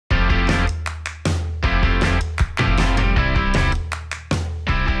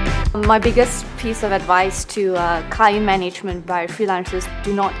My biggest piece of advice to client management by freelancers: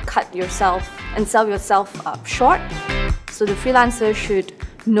 do not cut yourself and sell yourself short. So the freelancer should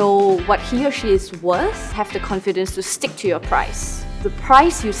know what he or she is worth, have the confidence to stick to your price. The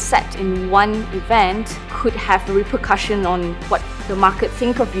price you set in one event could have a repercussion on what the market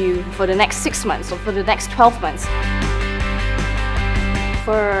think of you for the next 6 months or for the next 12 months.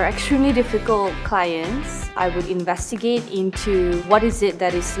 For extremely difficult clients, I would investigate into what is it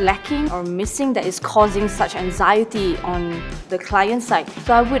that is lacking or missing that is causing such anxiety on the client side.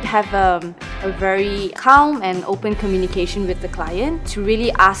 So I would have a very calm and open communication with the client to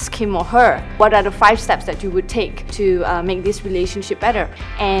really ask him or her what are the 5 steps that you would take to make this relationship better.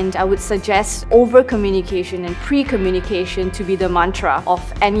 And I would suggest over-communication and pre-communication to be the mantra of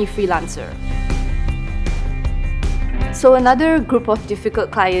any freelancer. So another group of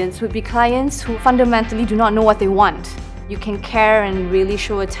difficult clients would be clients who fundamentally do not know what they want. You can care and really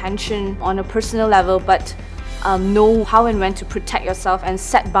show attention on a personal level, but know how and when to protect yourself and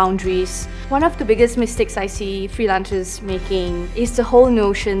set boundaries. One of the biggest mistakes I see freelancers making is the whole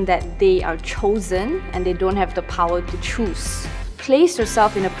notion that they are chosen and they don't have the power to choose. Place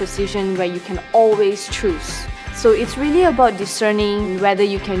yourself in a position where you can always choose. So it's really about discerning whether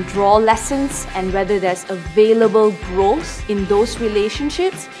you can draw lessons and whether there's available growth in those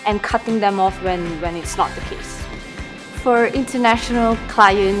relationships and cutting them off when it's not the case. For international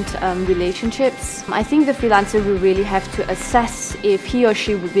client relationships, I think the freelancer will really have to assess if he or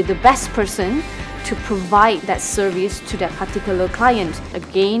she would be the best person to provide that service to that particular client.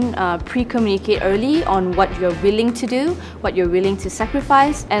 Again, pre-communicate early on what you're willing to do, what you're willing to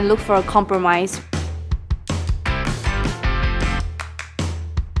sacrifice, and look for a compromise.